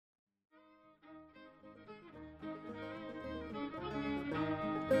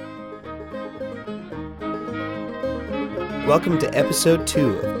Welcome to episode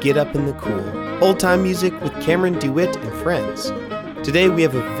 2 of Get Up in the Cool, old-time music with Cameron DeWitt and friends. Today we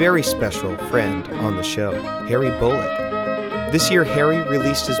have a very special friend on the show, Harry Bullock. This year Harry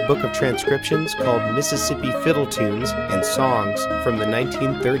released his book of transcriptions called Mississippi Fiddle Tunes and Songs from the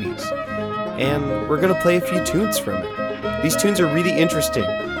 1930s. And we're going to play a few tunes from it. These tunes are really interesting,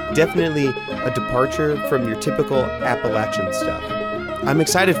 definitely a departure from your typical Appalachian stuff. I'm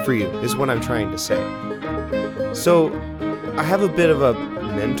excited for you, is what I'm trying to say. So, I have a bit of a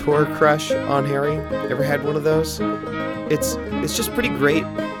mentor crush on Harry. Ever had one of those? It's just pretty great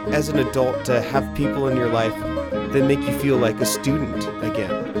as an adult to have people in your life that make you feel like a student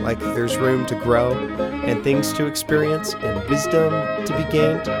again. Like there's room to grow and things to experience and wisdom to be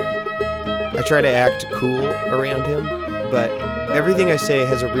gained. I try to act cool around him, but everything I say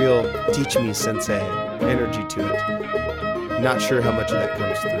has a real teach me sensei energy to it. Not sure how much of that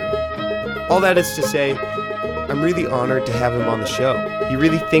comes through. All that is to say, I'm really honored to have him on the show. He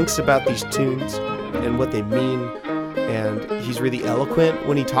really thinks about these tunes and what they mean, and he's really eloquent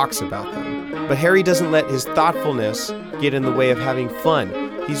when he talks about them. But Harry doesn't let his thoughtfulness get in the way of having fun.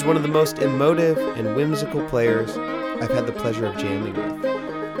 He's one of the most emotive and whimsical players I've had the pleasure of jamming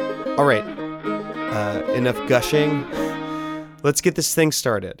with. All right, enough gushing. Let's get this thing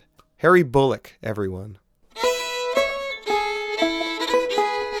started. Harry Bullock, everyone.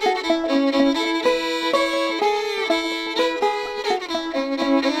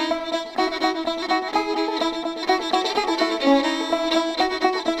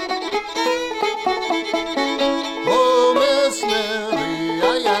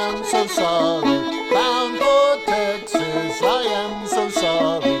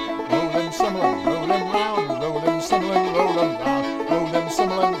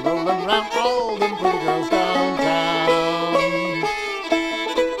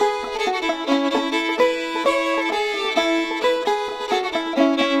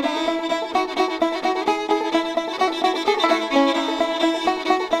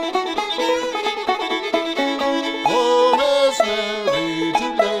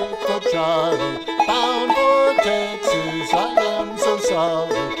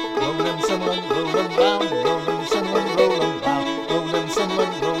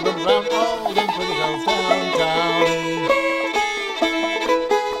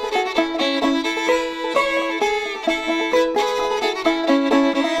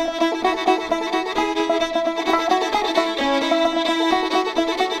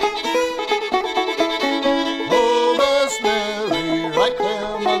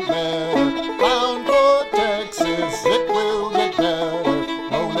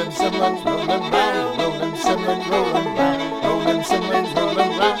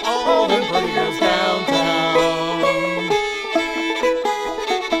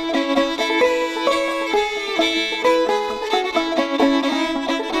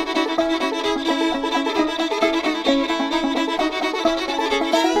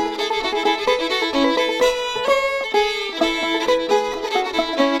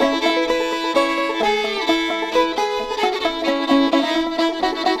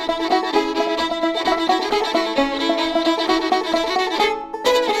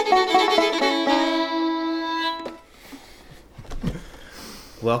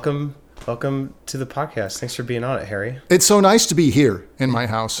 Welcome to the podcast. Thanks for being on it, Harry. It's so nice to be here in my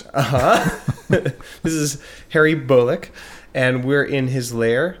house. This is Harry Bullock, and we're in his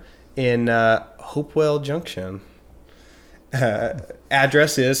lair in Hopewell Junction.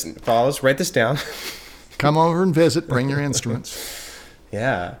 Address is, follows, write this down. Come over and visit, bring your instruments.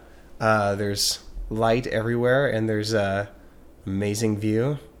 Yeah. There's light everywhere, and there's an amazing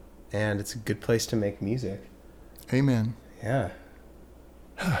view, and it's a good place to make music. Amen. Yeah.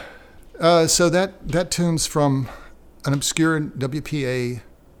 So that tune's from an obscure WPA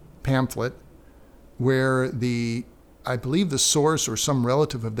pamphlet where I believe the source or some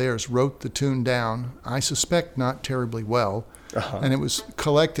relative of theirs wrote the tune down. I suspect not terribly well. Uh-huh. And it was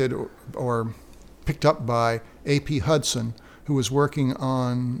collected or picked up by A.P. Hudson, who was working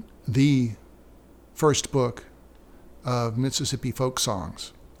on the first book of Mississippi folk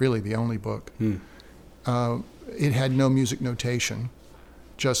songs, really the only book. It had no music notation,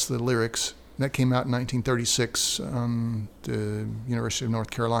 just the lyrics. That came out in 1936 on the University of North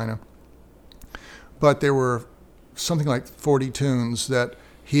Carolina. But there were something like 40 tunes that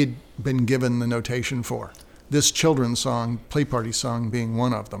he'd been given the notation for. This children's song, Play Party Song, being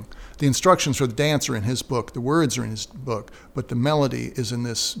one of them. The instructions for the dance are in his book, the words are in his book, but the melody is in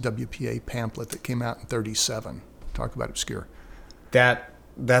this WPA pamphlet that came out in 1937. Talk about obscure.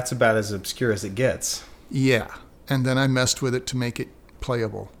 That's about as obscure as it gets. Yeah, and then I messed with it to make it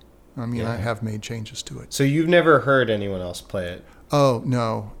playable. I mean, I have made changes to it. So you've never heard anyone else play it? Oh,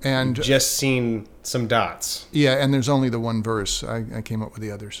 no. And You've just seen some dots. yeah, and there's only the one verse. I came up with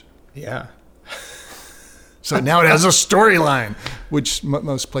the others. Yeah. So now it has a storyline, which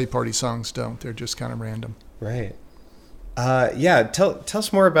most play party songs don't. They're just kind of random. Right. Yeah. Tell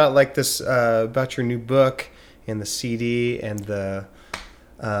us more about like this about your new book and the CD and the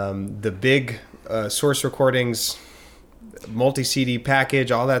big source recordings, multi-CD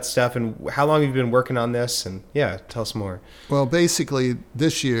package, all that stuff, and how long you've been working on this. And yeah, tell us more. Well, basically,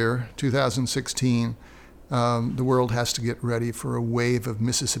 this year, 2016. The world has to get ready for a wave of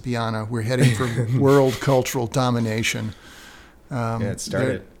Mississippiana. We're heading for world cultural domination. It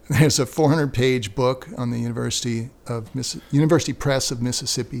started. There's a 400-page book on the University Press of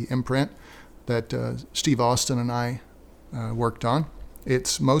Mississippi imprint that Steve Austin and I worked on.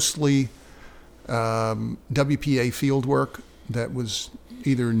 It's mostly WPA field work that was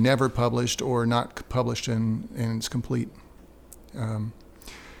either never published or not published in its complete.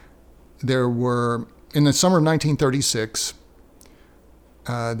 There were... In the summer of 1936,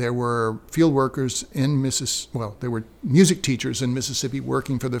 there were field workers in there were music teachers in Mississippi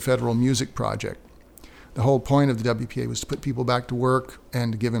working for the Federal Music Project. The whole point of the WPA was to put people back to work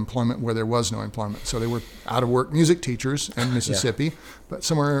and to give employment where there was no employment. So they were out-of-work music teachers in Mississippi, but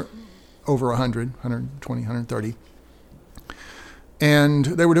somewhere over 100, 120, 130. And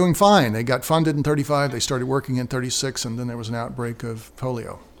they were doing fine. They got funded in 35, they started working in 36, and then there was an outbreak of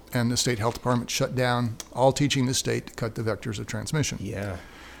polio. And the state health department shut down all teaching in the state to cut the vectors of transmission. Yeah.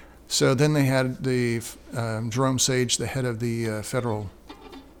 So then they had the Jerome Sage, the head of the Federal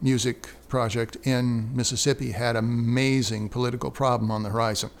Music Project in Mississippi, had an amazing political problem on the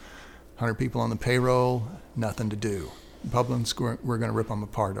horizon. 100 people on the payroll, nothing to do. Republicans were going to rip them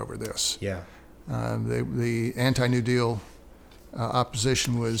apart over this. Yeah. The anti-New Deal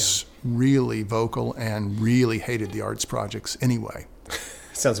opposition was really vocal and really hated the arts projects anyway.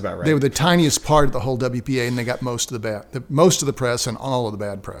 Sounds about right. They were the tiniest part of the whole WPA, and they got most of the press and all of the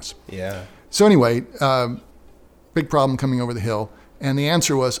bad press. Yeah. So anyway, big problem coming over the hill, and the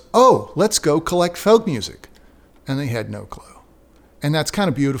answer was, "Oh, let's go collect folk music," and they had no clue, and that's kind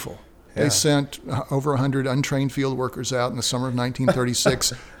of beautiful. Yeah. They sent over 100 untrained field workers out in the summer of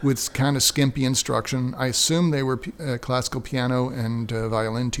 1936 with kind of skimpy instruction. I assume they were classical piano and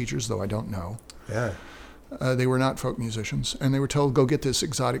violin teachers, though I don't know. Yeah. They were not folk musicians, and they were told, go get this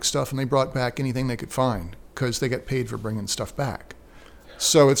exotic stuff, and they brought back anything they could find because they got paid for bringing stuff back.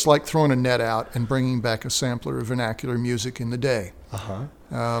 So it's like throwing a net out and bringing back a sampler of vernacular music in the day. Uh-huh.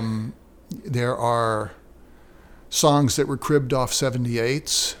 There are songs that were cribbed off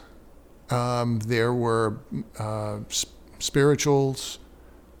 78s. There were spirituals,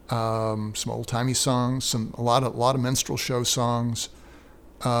 some old-timey songs, a lot of minstrel show songs,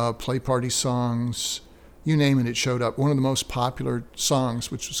 play party songs. You name it, it showed up. One of the most popular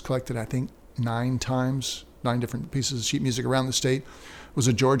songs, which was collected, I think, 9 different pieces of sheet music around the state, was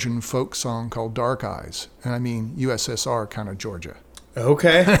a Georgian folk song called Dark Eyes. And I mean USSR kind of Georgia.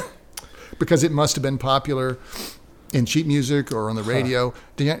 Okay. Because it must have been popular in sheet music or on the radio.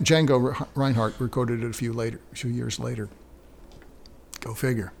 Django Reinhardt recorded it a few years later. Go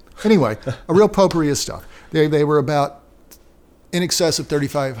figure. Anyway, a real potpourri of stuff. They were about in excess of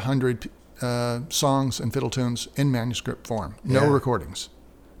 3,500 songs and fiddle tunes in manuscript form. No recordings.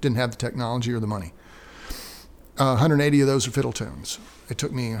 Didn't have the technology or the money. 180 of those are fiddle tunes. It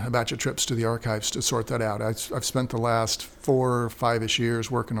took me a batch of trips to the archives to sort that out. I've spent the last 4 or 5-ish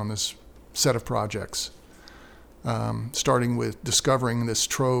years working on this set of projects, starting with discovering this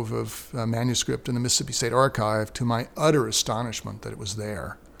trove of manuscript in the Mississippi State Archive, to my utter astonishment that it was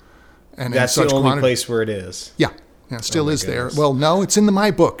there. And that's the only place where it is. Yeah. Yeah, it still is there. Well, no, it's in my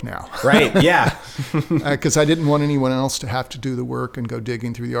book now. Right, yeah. Because I didn't want anyone else to have to do the work and go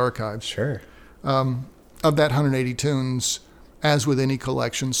digging through the archives. Sure. Of that 180 tunes, as with any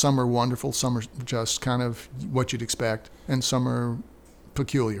collection, some are wonderful, some are just kind of what you'd expect, and some are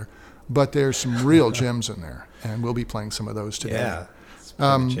peculiar. But there's some real gems in there, and we'll be playing some of those today. Yeah, it's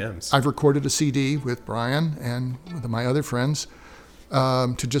gems. I've recorded a CD with Brian and with my other friends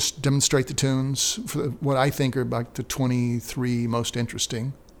to just demonstrate the tunes for what I think are like the 23 most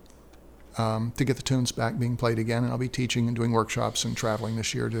interesting, to get the tunes back being played again. And I'll be teaching and doing workshops and traveling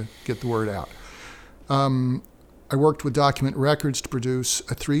this year to get the word out. I worked with Document Records to produce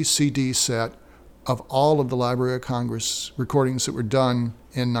a 3 CD set of all of the Library of Congress recordings that were done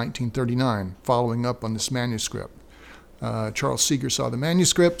in 1939, following up on this manuscript. Charles Seeger saw the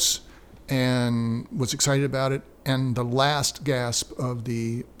manuscripts and was excited about it. And the last gasp of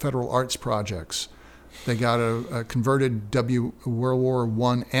the federal arts projects They got a converted World War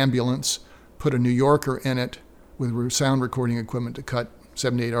I ambulance, put a New Yorker in it with sound recording equipment to cut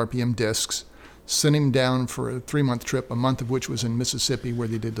 78 RPM discs, sent him down for a 3-month trip, a month of which was in Mississippi, where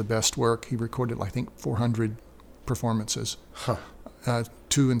they did the best work. He recorded, I think, 400 performances,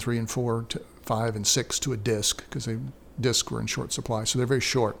 2 and 3 and 4, 5 and 6 to a disc, because the discs were in short supply. So they're very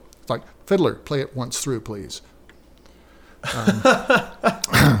short. It's like, fiddler, play it once through, please.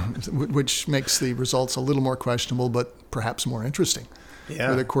 Which makes the results a little more questionable, but perhaps more interesting. Yeah.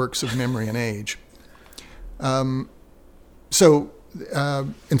 For the quirks of memory and age.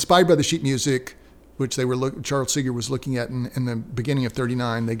 Inspired by the sheet music, which Charles Seeger was looking at in the beginning of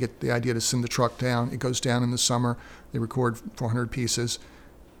 '39, they get the idea to send the truck down. It goes down in the summer. They record 400 pieces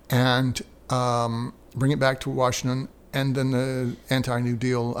and bring it back to Washington. And then the anti-New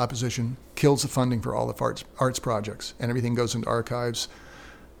Deal opposition kills the funding for all the arts projects, and everything goes into archives.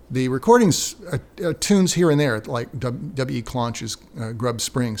 The recordings, tunes here and there, like W.E. Claunch's Grub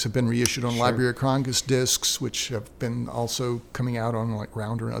Springs, have been reissued on Library of Congress discs, which have been also coming out on like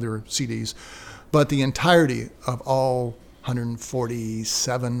Rounder and other CDs. But the entirety of all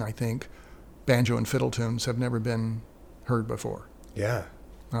 147, I think, banjo and fiddle tunes have never been heard before. Yeah.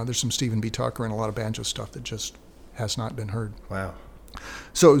 There's some Stephen B. Tucker and a lot of banjo stuff that just has not been heard. Wow.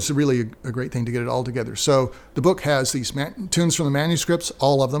 So it's really a great thing to get it all together. So the book has these tunes from the manuscripts,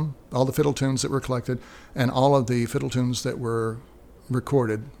 all of them, all the fiddle tunes that were collected, and all of the fiddle tunes that were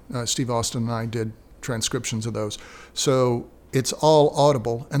recorded. Steve Austin and I did transcriptions of those. So it's all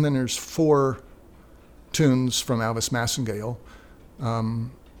audible. And then there's 4 tunes from Alvis Massengale,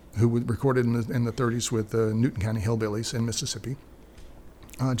 who recorded in the 30s with the Newton County Hillbillies in Mississippi.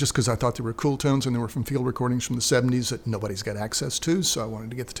 Just because I thought they were cool tunes, and they were from field recordings from the 70s that nobody's got access to, so I wanted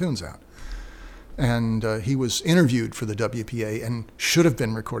to get the tunes out. And he was interviewed for the WPA and should have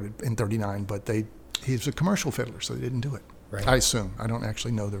been recorded in '39, but he's a commercial fiddler, so they didn't do it. Right. I assume. I don't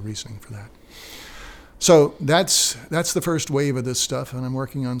actually know the reasoning for that. So that's the first wave of this stuff, and I'm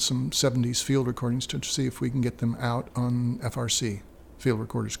working on some 70s field recordings to see if we can get them out on FRC, Field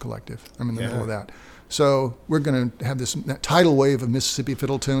Recorders Collective. I'm in the middle of that. So we're going to have that tidal wave of Mississippi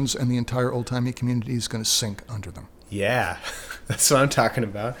fiddle tunes, and the entire old-timey community is going to sink under them. Yeah, that's what I'm talking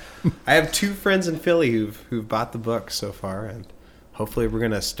about. I have 2 friends in Philly who've bought the book so far, and hopefully we're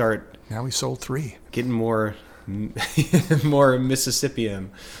going to start. Now we sold 3. Getting more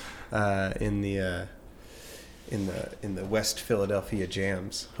Mississippian in the West Philadelphia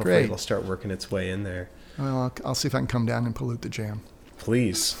jams. Hopefully Great. It'll start working its way in there. Well, I'll see if I can come down and pollute the jam.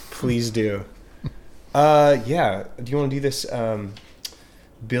 Please do. Yeah. Do you want to do this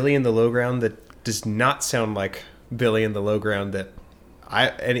Billy in the Lowground that does not sound like Billy in the Lowground that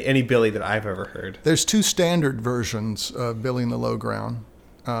any Billy that I've ever heard? There's 2 standard versions of Billy in the Lowground.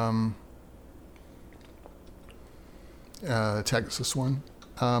 Texas one.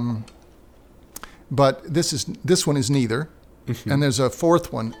 But this one is neither. Mm-hmm. And there's a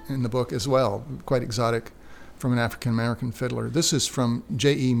 4th one in the book as well, quite exotic, from an African-American fiddler. This is from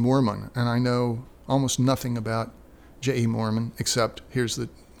J.E. Moorman, and I know almost nothing about J.E. Moorman, except he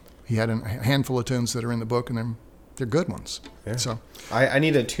had a handful of tunes that are in the book, and they're good ones. Yeah. So I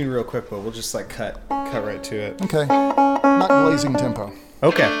need a tune real quick, but we'll just cut right to it. Okay. Not blazing tempo.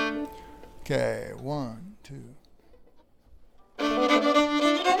 Okay. Okay, 1, 2.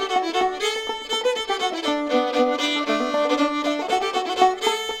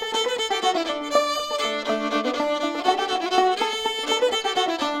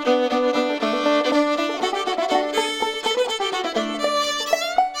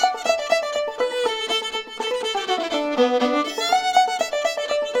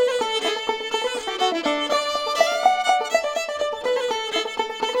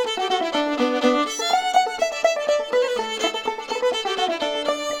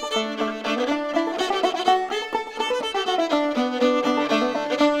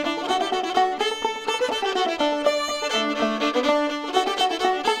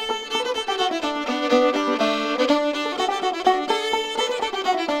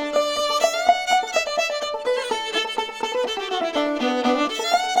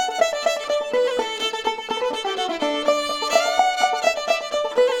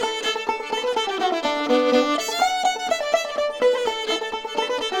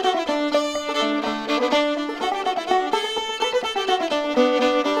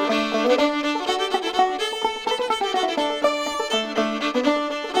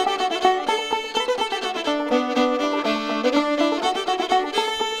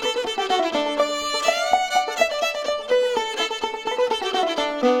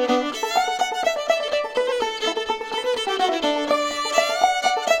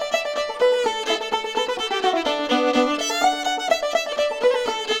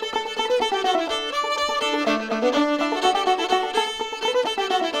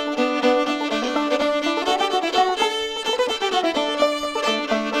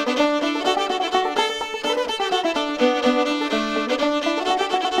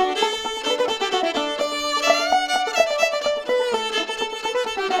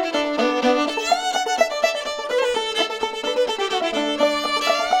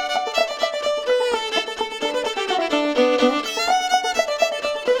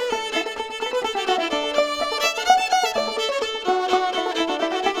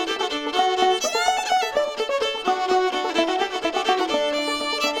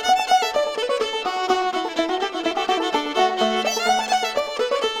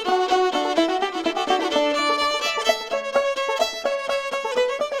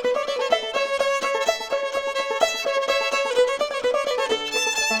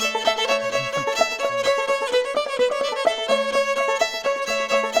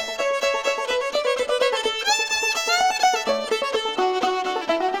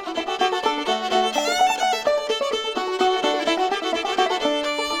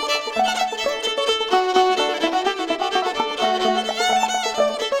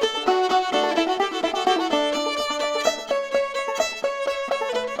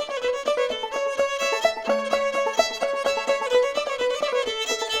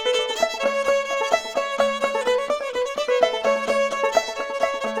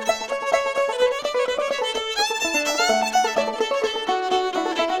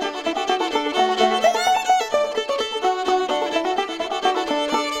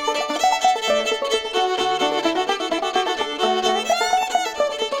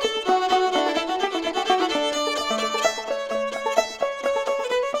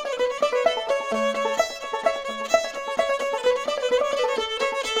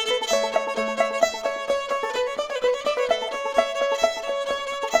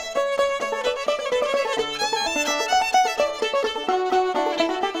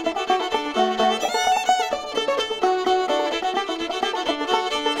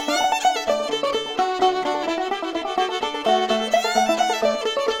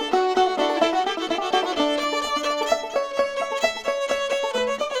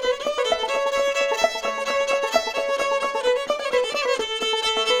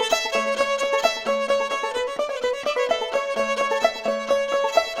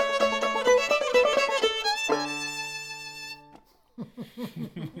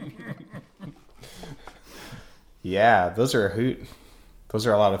 Yeah, those are a hoot. Those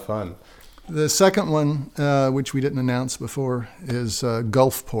are a lot of fun. The second one, which we didn't announce before, is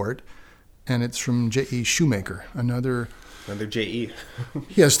Gulfport, and it's from J.E. Shoemaker, another J.E.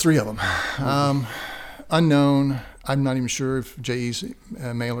 He has 3 of them. Unknown. I'm not even sure if J.E.'s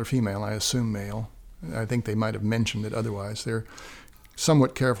male or female. I assume male. I think they might have mentioned it otherwise. They're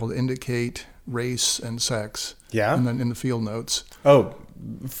somewhat careful to indicate race and sex. Yeah. In the field notes. Oh,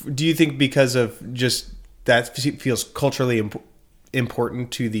 do you think because of just that feels culturally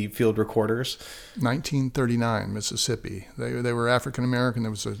important to the field recorders? 1939, Mississippi. They were African American.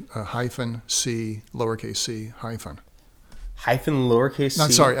 There was a hyphen C, lowercase c, hyphen. Hyphen lowercase c?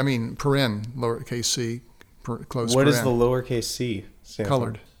 I'm sorry, I mean paren, lowercase c, close What paren. is the lowercase c?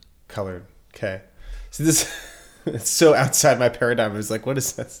 Colored. Colored. Okay. So this, it's so outside my paradigm. I was like, what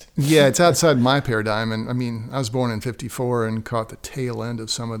is that? Yeah, it's outside my paradigm. And I mean, I was born in 54 and caught the tail end of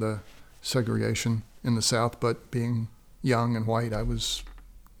some of the segregation in the South, but being young and white, I was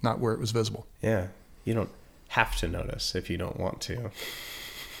not where it was visible. Yeah. You don't have to notice if you don't want to.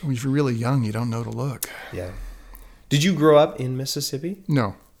 When you're really young, you don't know to look. Yeah. Did you grow up in Mississippi?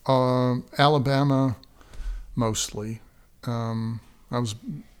 No. Alabama, mostly. I was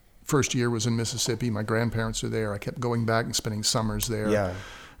first year was in Mississippi. My grandparents are there. I kept going back and spending summers there. Yeah.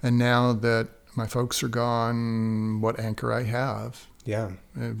 And now that my folks are gone, what anchor I have,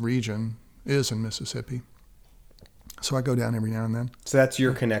 region, is in Mississippi. So I go down every now and then. So that's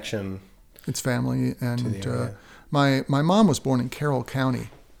your connection. It's family. And to the area. My mom was born in Carroll County,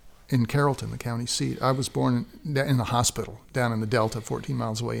 in Carrollton, the county seat. I was born in the hospital down in the Delta, 14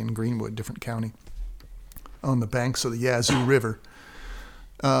 miles away in Greenwood, different county, on the banks of the Yazoo River.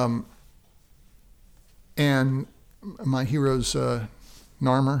 And my heroes,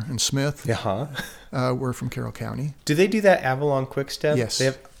 Narmer and Smith, were from Carroll County. Do they do that Avalon Quickstep? Yes.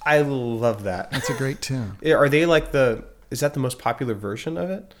 I love that. That's a great tune. Are they like is that the most popular version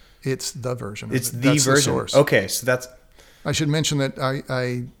of it? It's the version of it. It's the That's version. The source. Okay, so that's... I should mention that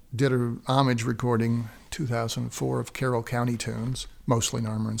I did a homage recording 2004 of Carroll County tunes, mostly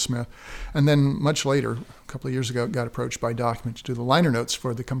Narmer and Smith. And then much later, a couple of years ago, got approached by Document to do the liner notes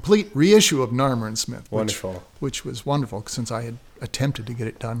for the complete reissue of Narmer and Smith. Wonderful. Which was wonderful, since I had attempted to get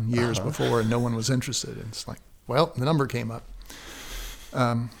it done years before and no one was interested. And it's like, well, the number came up.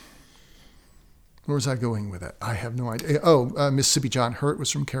 Where was I going with that? I have no idea. Mississippi John Hurt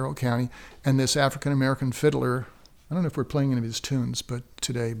was from Carroll County. And this African-American fiddler, I don't know if we're playing any of his tunes one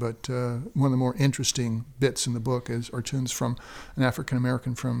of the more interesting bits in the book are tunes from an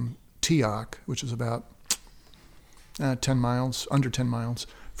African-American from Teoc, which is about 10 miles, under 10 miles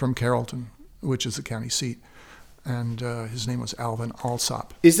from Carrollton, which is the county seat. And his name was Alvin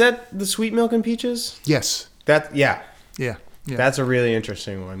Alsop. Is that the Sweet Milk and Peaches? Yes. Yeah. Yeah. That's a really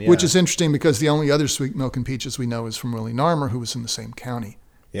interesting one. Yeah. Which is interesting because the only other Sweet Milk and Peaches we know is from Willie Narmer, who was in the same county,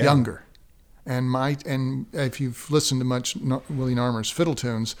 younger. And if you've listened to much Willie Narmer's fiddle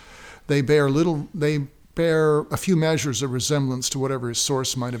tunes, they bear a few measures of resemblance to whatever his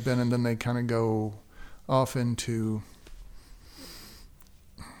source might have been, and then they kind of go off into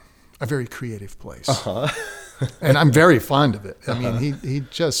a very creative place. And I'm very fond of it. I mean, he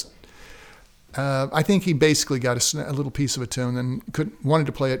just. I think he basically got a little piece of a tune and wanted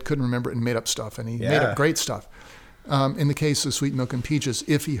to play it, couldn't remember it, and made up stuff. And he made up great stuff. In the case of Sweet Milk and Peaches,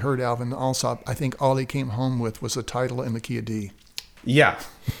 if he heard Alvin Alsop, I think all he came home with was the title in the key of D. Yeah.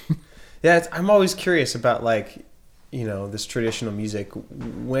 I'm always curious about, this traditional music.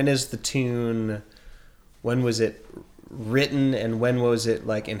 When is the tune, when was it written, and when was it,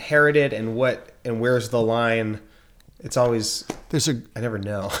 inherited, and where's the line? It's always, I never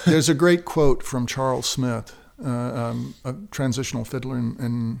know. There's a great quote from Charles Smith, a transitional fiddler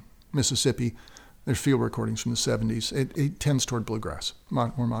in Mississippi. There's field recordings from the 70s. It tends toward bluegrass,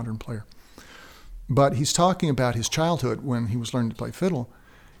 more modern player. But he's talking about his childhood when he was learning to play fiddle.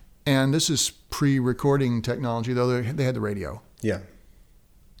 And this is pre-recording technology, though they had the radio. Yeah.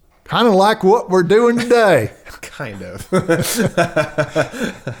 Kind of like what we're doing today. Kind of. But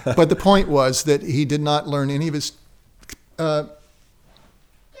the point was that he did not learn any of his...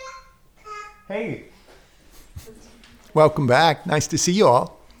 Hey. Welcome back. Nice to see you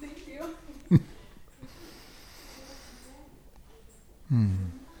all. Thank you.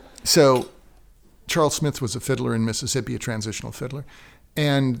 So, Charles Smith was a fiddler in Mississippi, a transitional fiddler.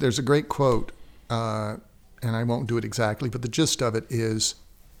 And there's a great quote, and I won't do it exactly, but the gist of it is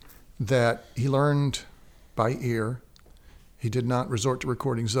that he learned by ear. He did not resort to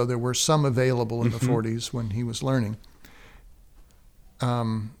recordings, though there were some available in the 40s when he was learning.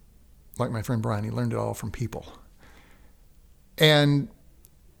 Like my friend Brian, he learned it all from people. And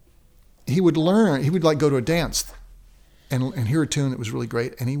he would go to a dance and hear a tune that was really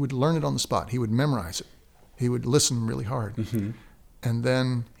great, and he would learn it on the spot. He would memorize it. He would listen really hard. Mm-hmm. And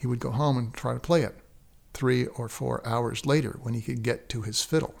then he would go home and try to play it 3 or 4 hours later when he could get to his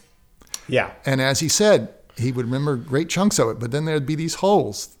fiddle. Yeah. And as he said, he would remember great chunks of it, but then there'd be these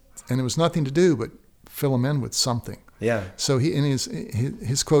holes, and there was nothing to do but fill them in with something. Yeah. So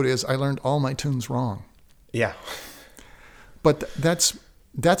his quote is, "I learned all my tunes wrong." Yeah. But that's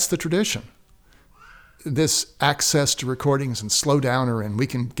the tradition. This access to recordings and slow downer, and we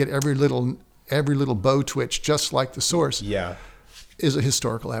can get every little bow twitch just like the source. Yeah. Is a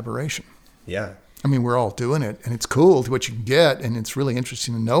historical aberration. Yeah. I mean, we're all doing it, and it's cool to what you can get, and it's really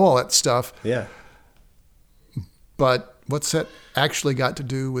interesting to know all that stuff. Yeah. But what's that actually got to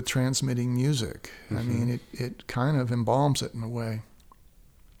do with transmitting music? Mm-hmm. I mean, it kind of embalms it in a way.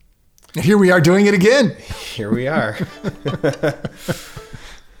 And here we are doing it again. Here we are.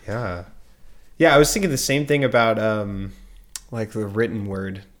 Yeah. Yeah, I was thinking the same thing about like the written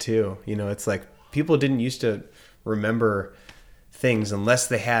word too. You know, it's like people didn't used to remember things unless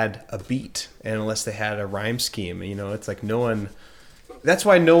they had a beat and unless they had a rhyme scheme. You know, it's like that's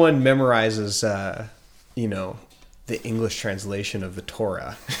why no one memorizes you know, the English translation of the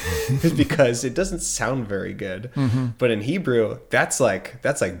Torah because it doesn't sound very good. Mm-hmm. But in Hebrew, that's like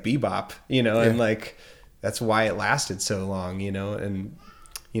bebop, you know, and like that's why it lasted so long, you know, and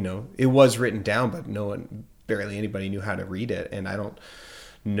you know, it was written down, but barely anybody knew how to read it. And I don't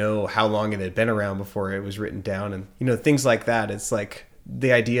know how long it had been around before it was written down, and you know, things like that. It's like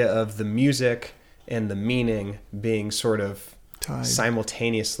the idea of the music and the meaning being sort of tied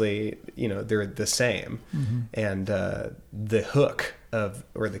simultaneously, you know, they're the same. Mm-hmm. And the hook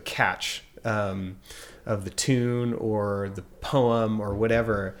or the catch of the tune or the poem or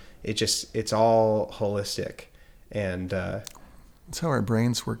whatever, it's all holistic. And it's how our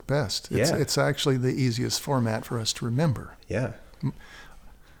brains work best. It's actually the easiest format for us to remember. Yeah.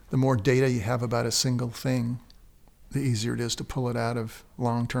 The more data you have about a single thing, the easier it is to pull it out of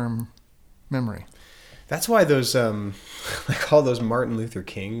long-term memory. That's why those, like all those Martin Luther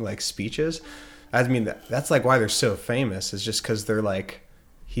King like speeches, I mean, that's like why they're so famous, is just because they're like,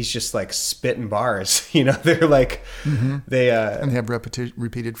 he's just like spitting bars, you know, they're like, mm-hmm. And they have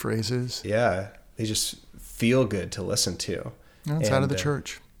repeated phrases. Yeah. They just feel good to listen to. No, it's out of the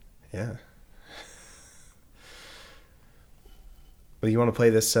church. Yeah. Well, you want to play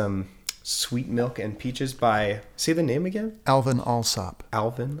this Sweet Milk and Peaches by, say the name again? Alvin Alsop.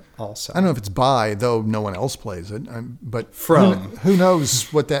 Alvin Alsop. I don't know if it's by, though no one else plays it, but from. Who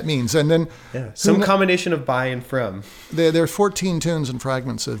knows what that means? And then some combination of by and from. There are 14 tunes and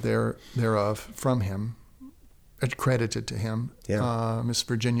fragments thereof from him, credited to him. Yeah. Miss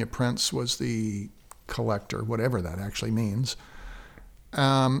Virginia Prince was the collector, whatever that actually means.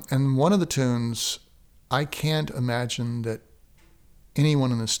 And one of the tunes, I can't imagine that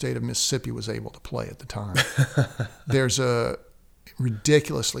anyone in the state of Mississippi was able to play at the time. There's a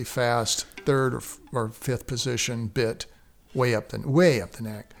ridiculously fast third or fifth position bit way up the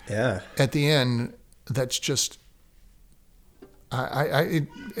neck. Yeah. At the end, that's just I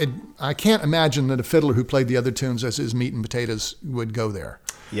can't imagine that a fiddler who played the other tunes as his meat and potatoes would go there.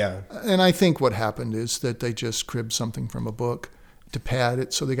 Yeah. And I think what happened is that they just cribbed something from a book to pad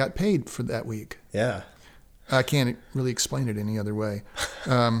it, so they got paid for that week. Yeah. I can't really explain it any other way.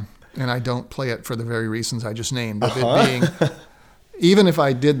 And I don't play it for the very reasons I just named. Of it being, even if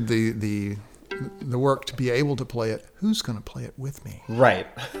I did the work to be able to play it, who's going to play it with me? Right.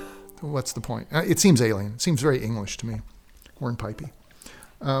 What's the point? It seems alien. It seems very English to me. Hornpipey.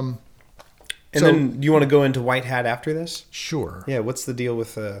 Then do you want to go into White Hat after this? Sure. Yeah, what's the deal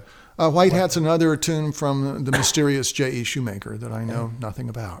with... White Hat's another tune from the mysterious J.E. Shoemaker that I know nothing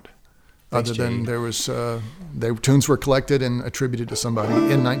about. Thanks, other than there was, their tunes were collected and attributed to somebody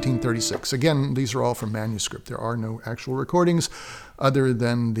in 1936. Again, these are all from manuscript. There are no actual recordings other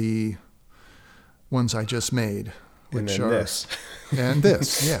than the ones I just made, which are this. And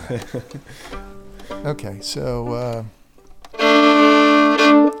this, yeah. Okay, so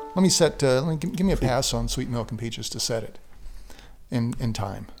let me give me a pass on Sweet Milk and Peaches to set it in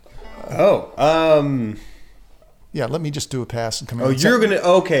time. Yeah, let me just do a pass and come in. Oh, you're going to...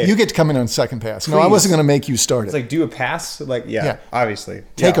 Okay. You get to come in on second pass. Please. No, I wasn't going to make you start it. It's like, do a pass? Like, yeah. Obviously.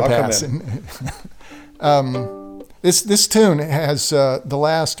 Take a pass. This tune has... the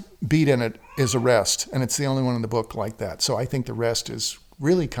last beat in it is a rest, and it's the only one in the book like that. So I think the rest is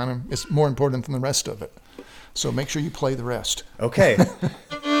really it's more important than the rest of it. So make sure you play the rest. Okay.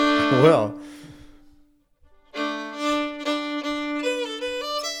 Well...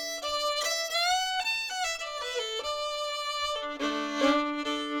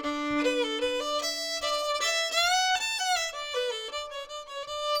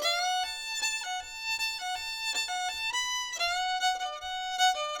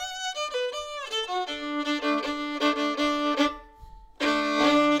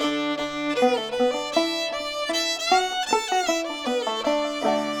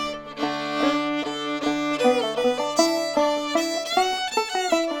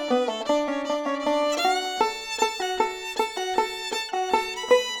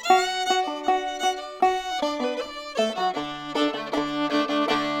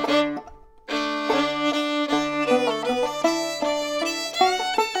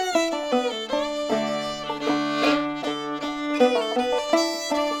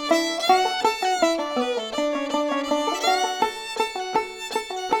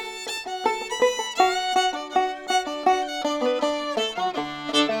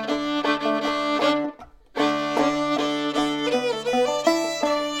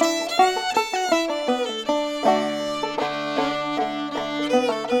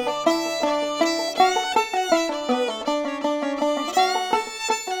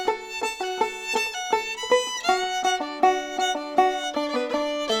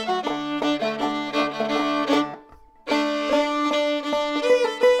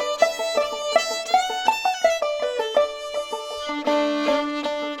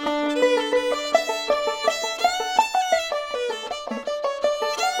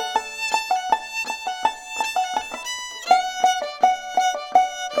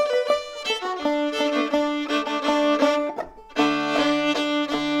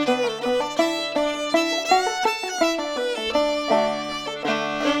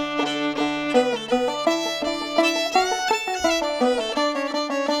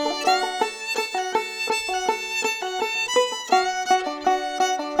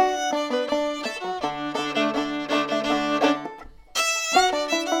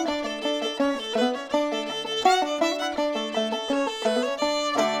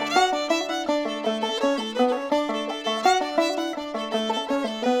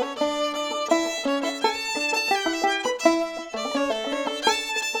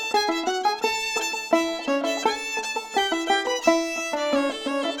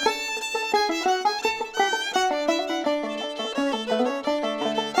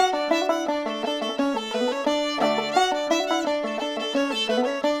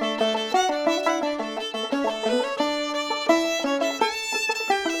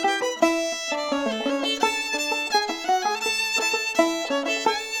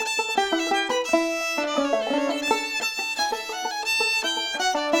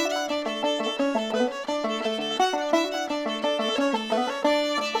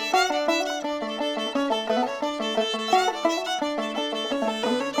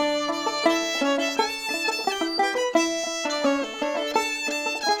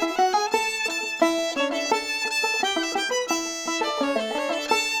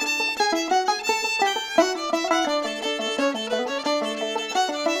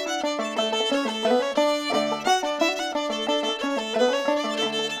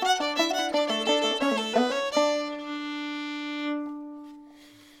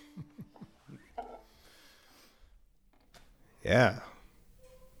 Yeah.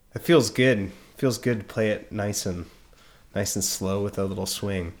 It feels good. Feels good to play it nice and slow with a little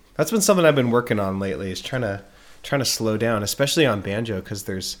swing. That's been something I've been working on lately, is trying to slow down, especially on banjo, because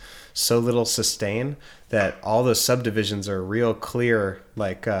there's so little sustain that all those subdivisions are real clear.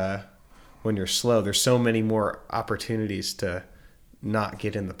 Like when you're slow, there's so many more opportunities to not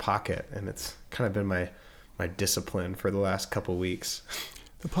get in the pocket, and it's kind of been my discipline for the last couple weeks.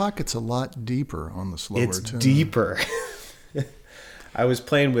 The pocket's a lot deeper on the slower It's tune. deeper. I was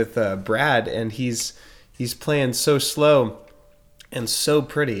playing with Brad, and he's playing so slow and so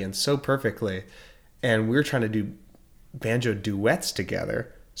pretty and so perfectly, and we're trying to do banjo duets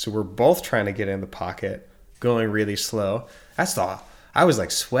together. So we're both trying to get in the pocket, going really slow. I was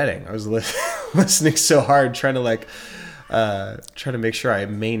like sweating. I was listening so hard, trying to make sure I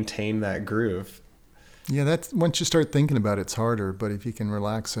maintain that groove. Yeah, that's once you start thinking about it, it's harder. But if you can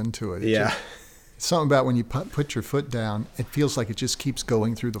relax into it, Yeah. It's something about when you put your foot down, it feels like it just keeps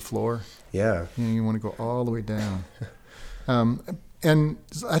going through the floor. Yeah. You want to go all the way down. And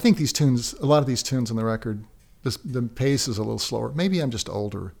I think a lot of these tunes on the record, the pace is a little slower. Maybe I'm just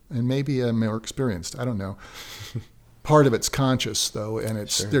older, and maybe I'm more experienced. I don't know. Part of it's conscious, though, and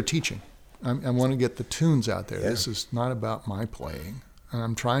they're teaching. I want to get the tunes out there. Yeah. This is not about my playing. And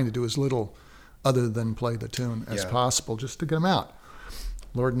I'm trying to do as little other than play the tune as possible just to get them out.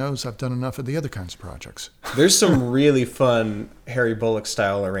 Lord knows I've done enough of the other kinds of projects. There's some really fun Harry Bullock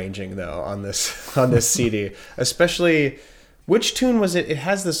style arranging though on this CD. Especially, which tune was it? It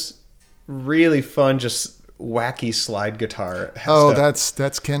has this really fun, just wacky slide guitar.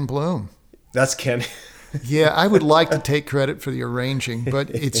 That's Ken Bloom. That's Ken. Yeah, I would like to take credit for the arranging, but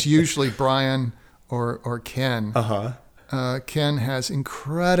it's usually Brian or Ken. Ken has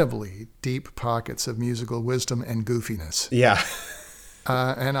incredibly deep pockets of musical wisdom and goofiness. Yeah.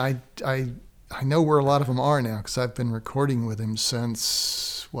 And I know where a lot of them are now, because I've been recording with him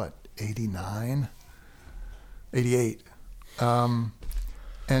since, 89? 88. And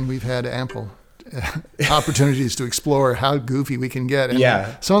we've had ample opportunities to explore how goofy we can get.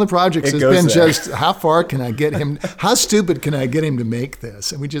 And some of the projects has been just, how far can I get him? How stupid can I get him to make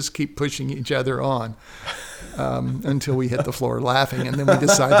this? And we just keep pushing each other on until we hit the floor laughing, and then we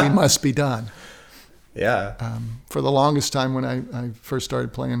decide we must be done. Yeah. For the longest time, when I first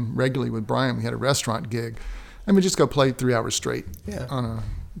started playing regularly with Brian, we had a restaurant gig, and we'd just go play 3 hours straight on a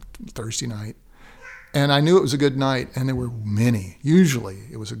Thursday night. And I knew it was a good night, and there were many. Usually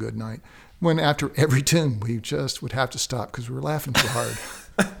it was a good night. When after every tune, we just would have to stop because we were laughing too hard.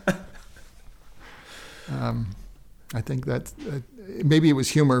 I think that maybe it was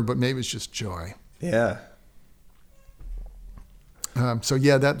humor, but maybe it was just joy. Yeah.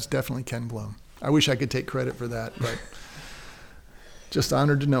 That's definitely Ken Bloom. I wish I could take credit for that, but just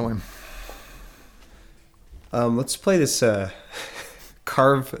honored to know him. Let's play this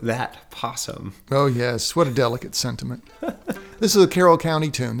Carve That Possum. Oh, yes. What a delicate sentiment. This is a Carroll County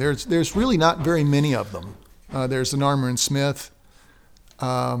tune. There's really not very many of them. There's the Narmer and Smith.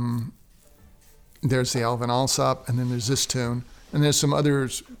 There's the Alvin Alsop, and then there's this tune. And there's some other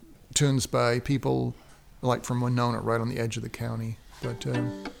tunes by people like from Winona, right on the edge of the county. But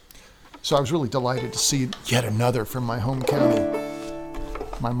so I was really delighted to see yet another from my home county.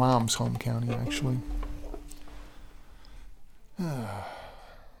 My mom's home county, actually. 1,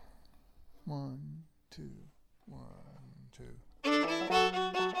 2, 1, 2.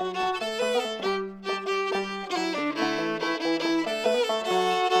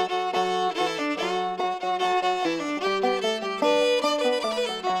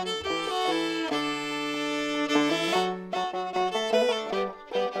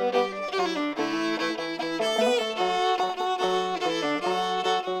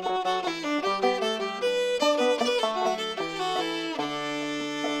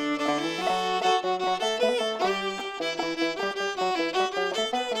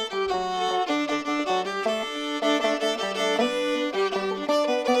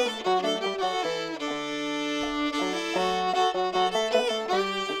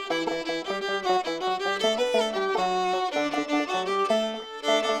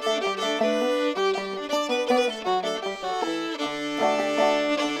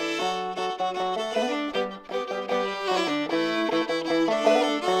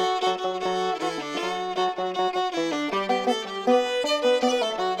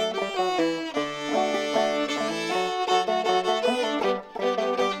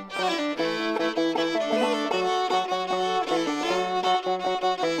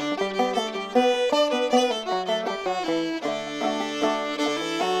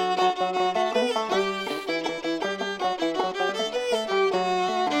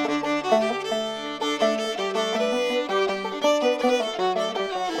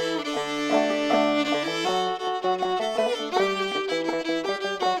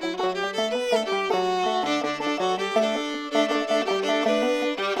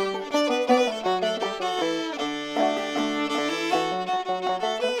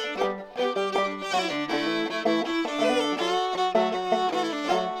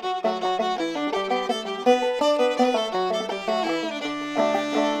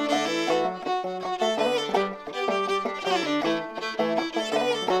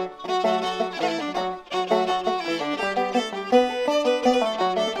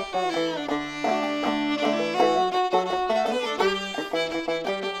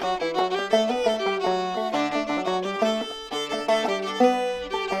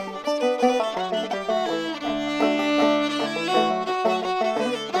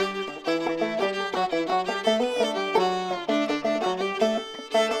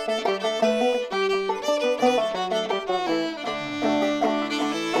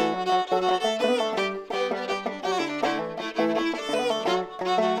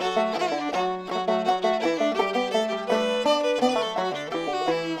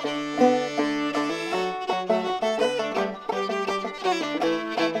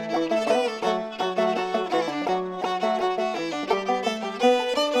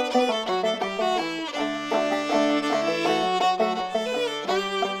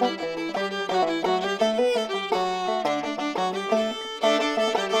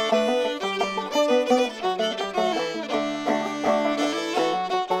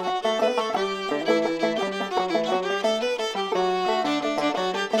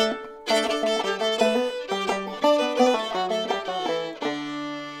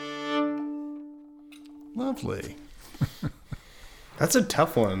 Lovely. That's a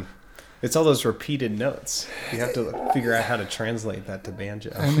tough one. It's all those repeated notes. You have to figure out how to translate that to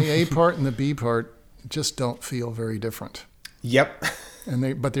banjo. And the A part and the B part just don't feel very different. Yep.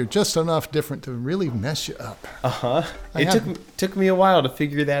 But they're just enough different to really mess you up. Uh-huh. It took me a while to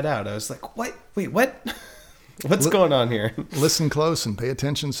figure that out. I was like, what? Wait, what? What's going on here? Listen close and pay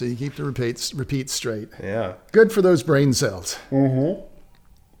attention so you keep the repeats straight. Yeah. Good for those brain cells. Mm-hmm.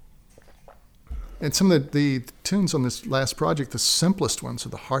 And some of the tunes on this last project, the simplest ones are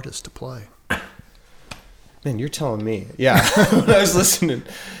the hardest to play. Man, you're telling me. Yeah. When I was listening.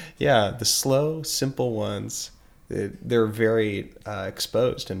 Yeah, the slow, simple ones, they're very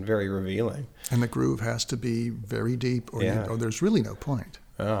exposed and very revealing. And the groove has to be very deep or there's really no point.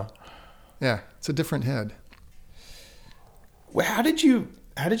 Oh. Yeah, it's a different head. Well, how did you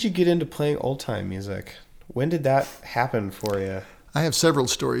get into playing old time music? When did that happen for you? I have several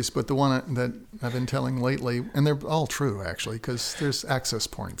stories, but the one that I've been telling lately, and they're all true actually, because there's access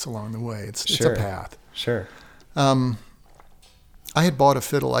points along the way. It's a path. Sure. I had bought a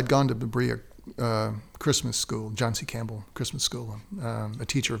fiddle. I'd gone to Berea Christmas school, John C. Campbell Christmas school. A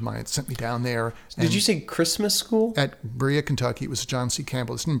teacher of mine had sent me down there. Did you say Christmas school? At Berea, Kentucky. It was John C.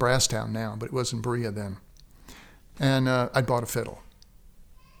 Campbell. It's in Brasstown now, but it was in Berea then. And I'd bought a fiddle.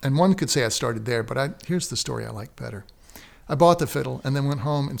 And one could say I started there, but here's the story I like better. I bought the fiddle and then went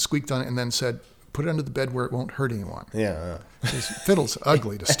home and squeaked on it and then said, put it under the bed where it won't hurt anyone. Yeah. Because fiddle's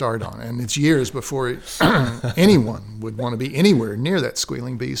ugly to start on, and it's years before anyone would want to be anywhere near that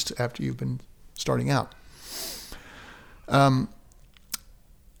squealing beast after you've been starting out. I'd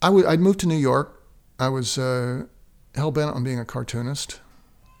moved to New York. I was hell-bent on being a cartoonist,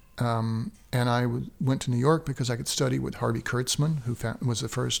 and I went to New York because I could study with Harvey Kurtzman, who was the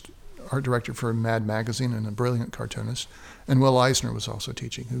first art director for Mad Magazine and a brilliant cartoonist. And Will Eisner was also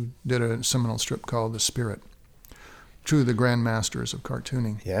teaching, who did a seminal strip called The Spirit. Two of the grand masters of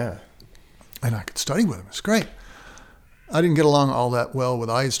cartooning. Yeah. And I could study with him. It's great. I didn't get along all that well with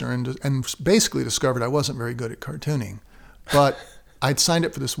Eisner and basically discovered I wasn't very good at cartooning. But I'd signed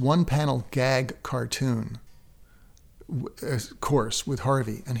up for this one-panel gag cartoon course with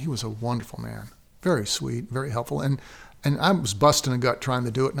Harvey, and he was a wonderful man. Very sweet, very helpful. And I was busting a gut trying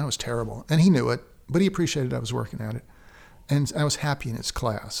to do it, and I was terrible. And he knew it, but he appreciated I was working at it. And I was happy in his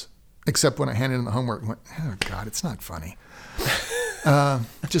class, except when I handed in the homework and went, oh, God, it's not funny.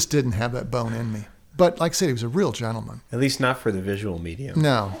 Just didn't have that bone in me. But like I said, he was a real gentleman. At least not for the visual medium.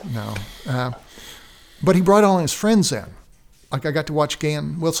 No. But he brought all his friends in. Like I got to watch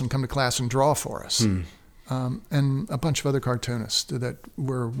Gan Wilson come to class and draw for us. And a bunch of other cartoonists that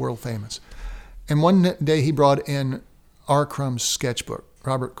were world famous. And one day he brought in R. Crumb's sketchbook,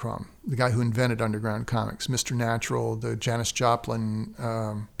 Robert Crumb, the guy who invented underground comics, Mr. Natural, the Janis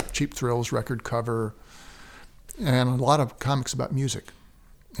Joplin Cheap Thrills record cover, and a lot of comics about music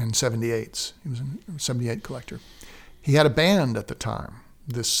and 78s. He was a 78 collector. He had a band at the time.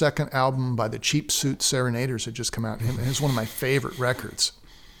 The second album by the Cheap Suit Serenaders had just come out. It was one of my favorite records.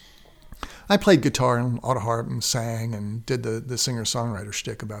 I played guitar and autoharp and sang and did the singer-songwriter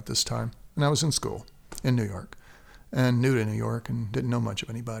shtick about this time. And I was in school in New York and new to New York and didn't know much of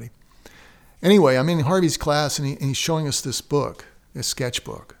anybody. Anyway, I'm in Harvey's class and he's showing us this book, a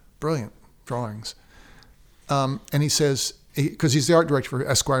sketchbook, brilliant drawings. And he says, because he's the art director for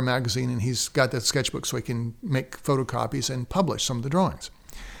Esquire magazine and he's got that sketchbook so he can make photocopies and publish some of the drawings.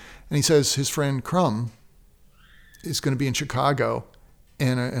 And he says his friend Crumb is going to be in Chicago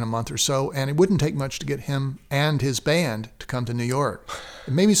in a month or so, and it wouldn't take much to get him and his band to come to New York.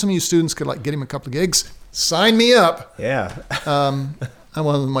 And maybe some of you students could get him a couple of gigs. Sign me up. Yeah. I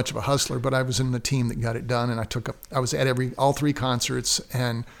wasn't much of a hustler, but I was in the team that got it done, and I was at all three concerts,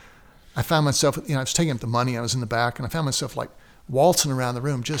 and I found myself, I was taking up the money, I was in the back, and I found myself waltzing around the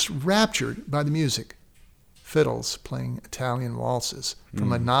room, just raptured by the music. Fiddles playing Italian waltzes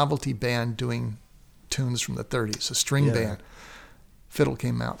from a novelty band doing tunes from the 30s, a string band. Fiddle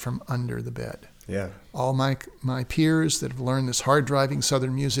came out from under the bed. Yeah. All my peers that have learned this hard-driving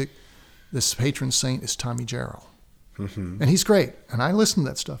Southern music, this patron saint is Tommy Jarrell. Mm-hmm. And he's great. And I listened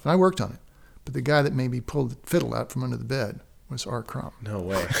to that stuff, and I worked on it. But the guy that made me pull the fiddle out from under the bed was R. Crumb. No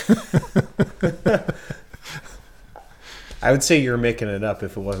way. I would say you were making it up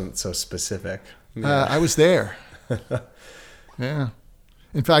if it wasn't so specific. Yeah. I was there. Yeah.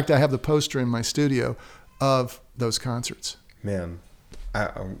 In fact, I have the poster in my studio of those concerts. Man,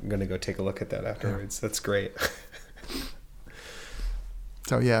 I'm going to go take a look at that afterwards. Yeah. That's great.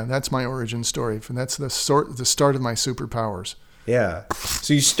 So yeah, that's my origin story. That's the start of my superpowers. Yeah.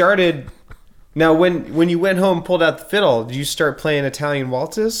 So you started. Now, when you went home, and pulled out the fiddle, did you start playing Italian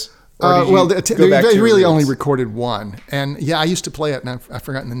waltzes? Or did well, you go back to they your really only roots? recorded one. And yeah, I used to play it, and I've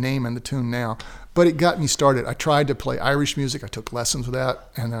forgotten the name and the tune now. But it got me started. I tried to play Irish music. I took lessons with that,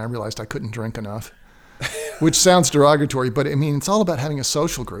 and then I realized I couldn't drink enough, which sounds derogatory, but I mean, it's all about having a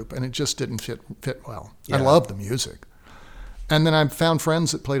social group, and it just didn't fit well. Yeah. I love the music. And then I found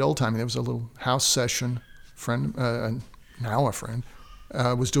friends that played old time. There was a little house session. Now a friend,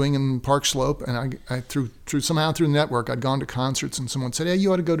 was doing in Park Slope, and I through the network, I'd gone to concerts, and someone said, "Hey,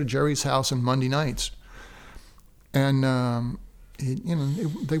 you ought to go to Jerry's house on Monday nights." And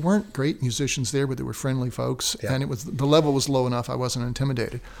they weren't great musicians there, but they were friendly folks, Yeah. and the level was low enough I wasn't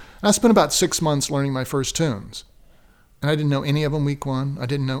intimidated. And I spent about 6 months learning my first tunes, and I didn't know any of them week one. I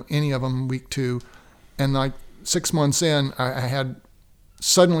didn't know any of them week two, and like 6 months in, I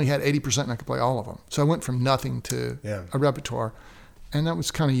suddenly had 80%, and I could play all of them. So I went from nothing to a repertoire, and that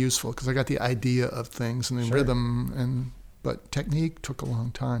was kind of useful because I got the idea of things and the rhythm, but technique took a long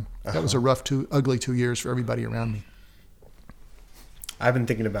time. That was a rough, ugly 2 years for everybody around me. I've been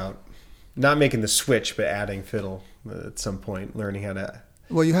thinking about not making the switch, but adding fiddle at some point, learning how to.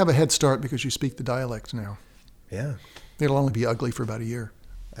 Well, you have a head start because you speak the dialect now. Yeah. It'll only be ugly for about a year.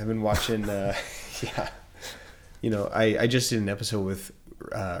 I've been watching, yeah. I just did an episode with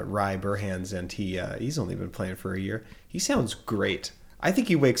Ry Burhans, and he's only been playing for a year. He sounds great. I think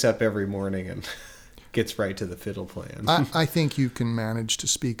he wakes up every morning and gets right to the fiddle playing. I think you can manage to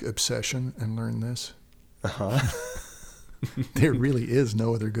speak obsession and learn this. Uh-huh. There really is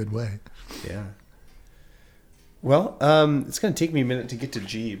no other good way. Yeah. Well, it's going to take me a minute to get to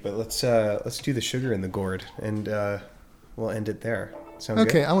G, but let's do the Sugar in the Gourd, and we'll end it there. Sound good?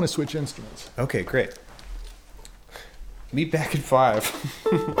 Okay, I want to switch instruments. Okay, great. Meet back at 5.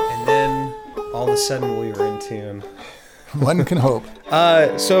 And then all of a sudden we were in tune. One can hope.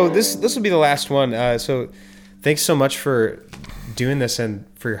 So this will be the last one. So thanks so much for doing this and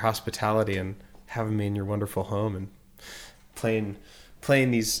for your hospitality and having me in your wonderful home and playing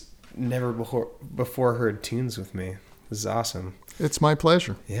these never before heard tunes with me. This is awesome. It's my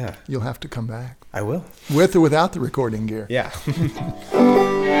pleasure. Yeah. You'll have to come back. I will. With or without the recording gear. Yeah.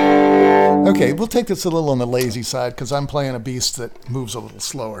 Okay, we'll take this a little on the lazy side because I'm playing a beast that moves a little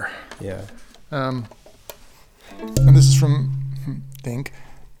slower. Yeah. And this is from,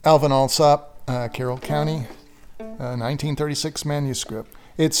 Alvin Alsop, Carroll County, 1936 manuscript.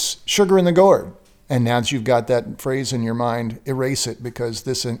 It's Sugar in the Gourd. And now that you've got that phrase in your mind, erase it because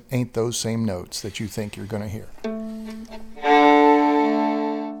this ain't those same notes that you think you're going to hear. 1,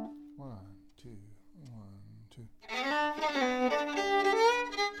 2, 1, 2.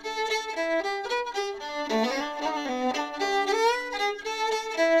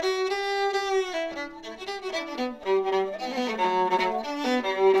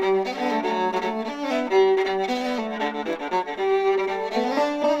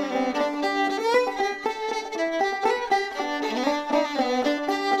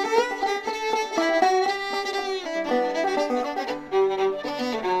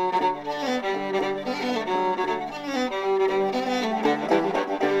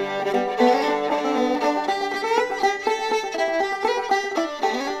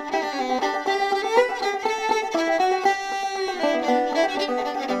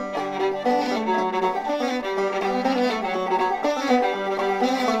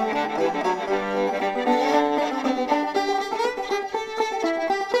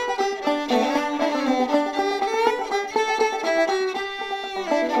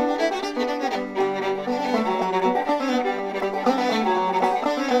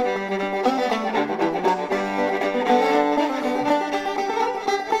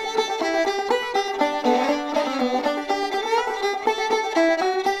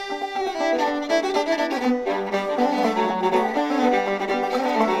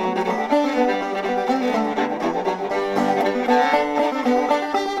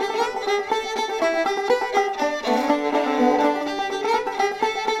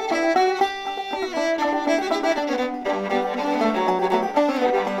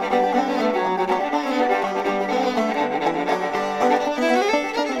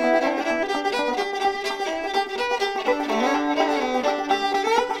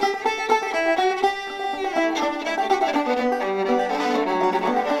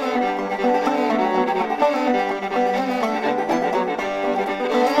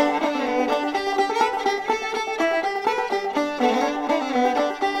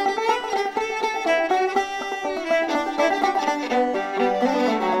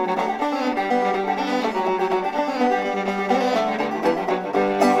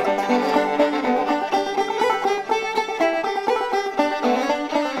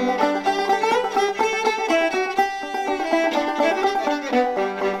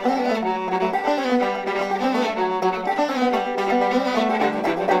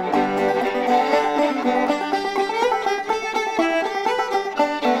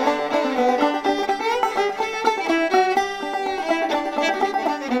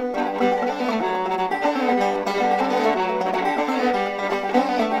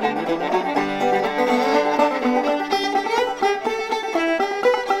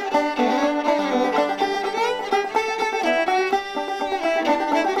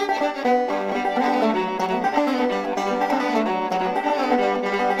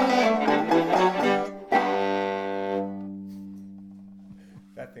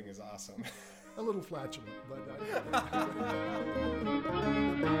 That thing is awesome. A little flatulent, but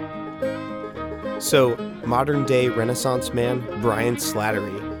So, modern-day Renaissance man Brian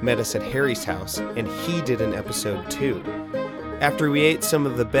Slattery met us at Harry's house, and he did an episode too. After we ate some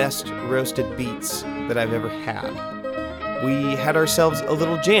of the best roasted beets that I've ever had, we had ourselves a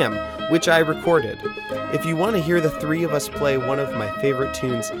little jam, which I recorded. If you want to hear the three of us play one of my favorite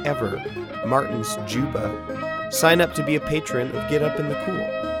tunes ever, Martin's Juba, sign up to be a patron of Get Up in the Cool.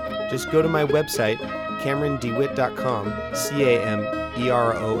 Just go to my website, CameronDewitt.com,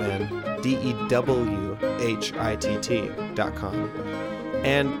 CameronDeWhitt.com,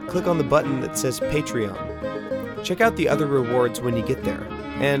 and click on the button that says Patreon. Check out the other rewards when you get there.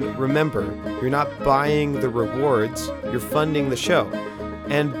 And remember, you're not buying the rewards, you're funding the show,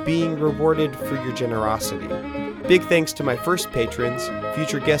 and being rewarded for your generosity. Big thanks to my first patrons,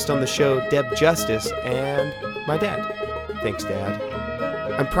 future guest on the show, Deb Justice, and my dad. Thanks, Dad.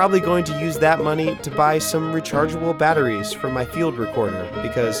 I'm probably going to use that money to buy some rechargeable batteries for my field recorder,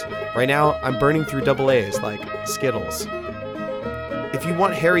 because right now I'm burning through AA's like Skittles. If you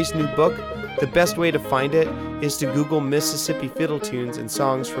want Harry's new book, the best way to find it is to Google Mississippi fiddle tunes and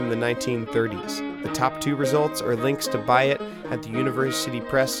songs from the 1930s. The top 2 results are links to buy it at the University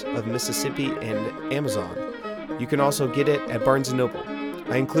Press of Mississippi and Amazon. You can also get it at Barnes & Noble.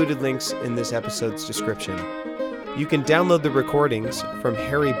 I included links in this episode's description. You can download the recordings from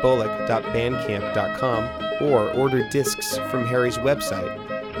harrybullock.bandcamp.com or order discs from Harry's website,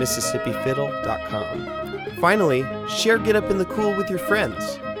 mississippifiddle.com. Finally, share Get Up in the Cool with your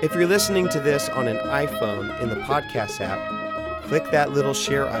friends. If you're listening to this on an iPhone in the podcast app, click that little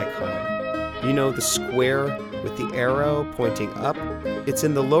share icon. You know, the square with the arrow pointing up? It's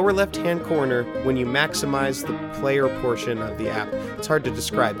in the lower left-hand corner when you maximize the player portion of the app. It's hard to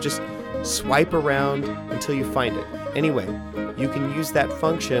describe. Just swipe around until you find it. Anyway, you can use that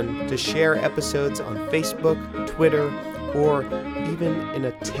function to share episodes on Facebook, Twitter, or even in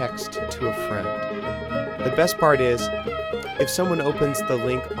a text to a friend. The best part is, if someone opens the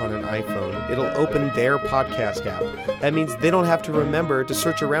link on an iPhone, it'll open their podcast app. That means they don't have to remember to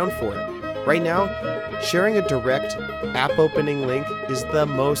search around for it. Right now, sharing a direct app opening link is the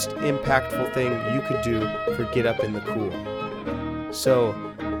most impactful thing you could do for Get Up in the Cool. So,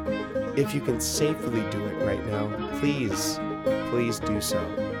 if you can safely do it right now, please do so.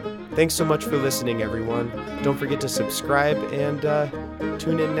 Thanks so much for listening, everyone. Don't forget to subscribe and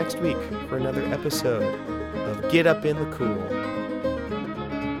tune in next week for another episode of Get Up in the Cool.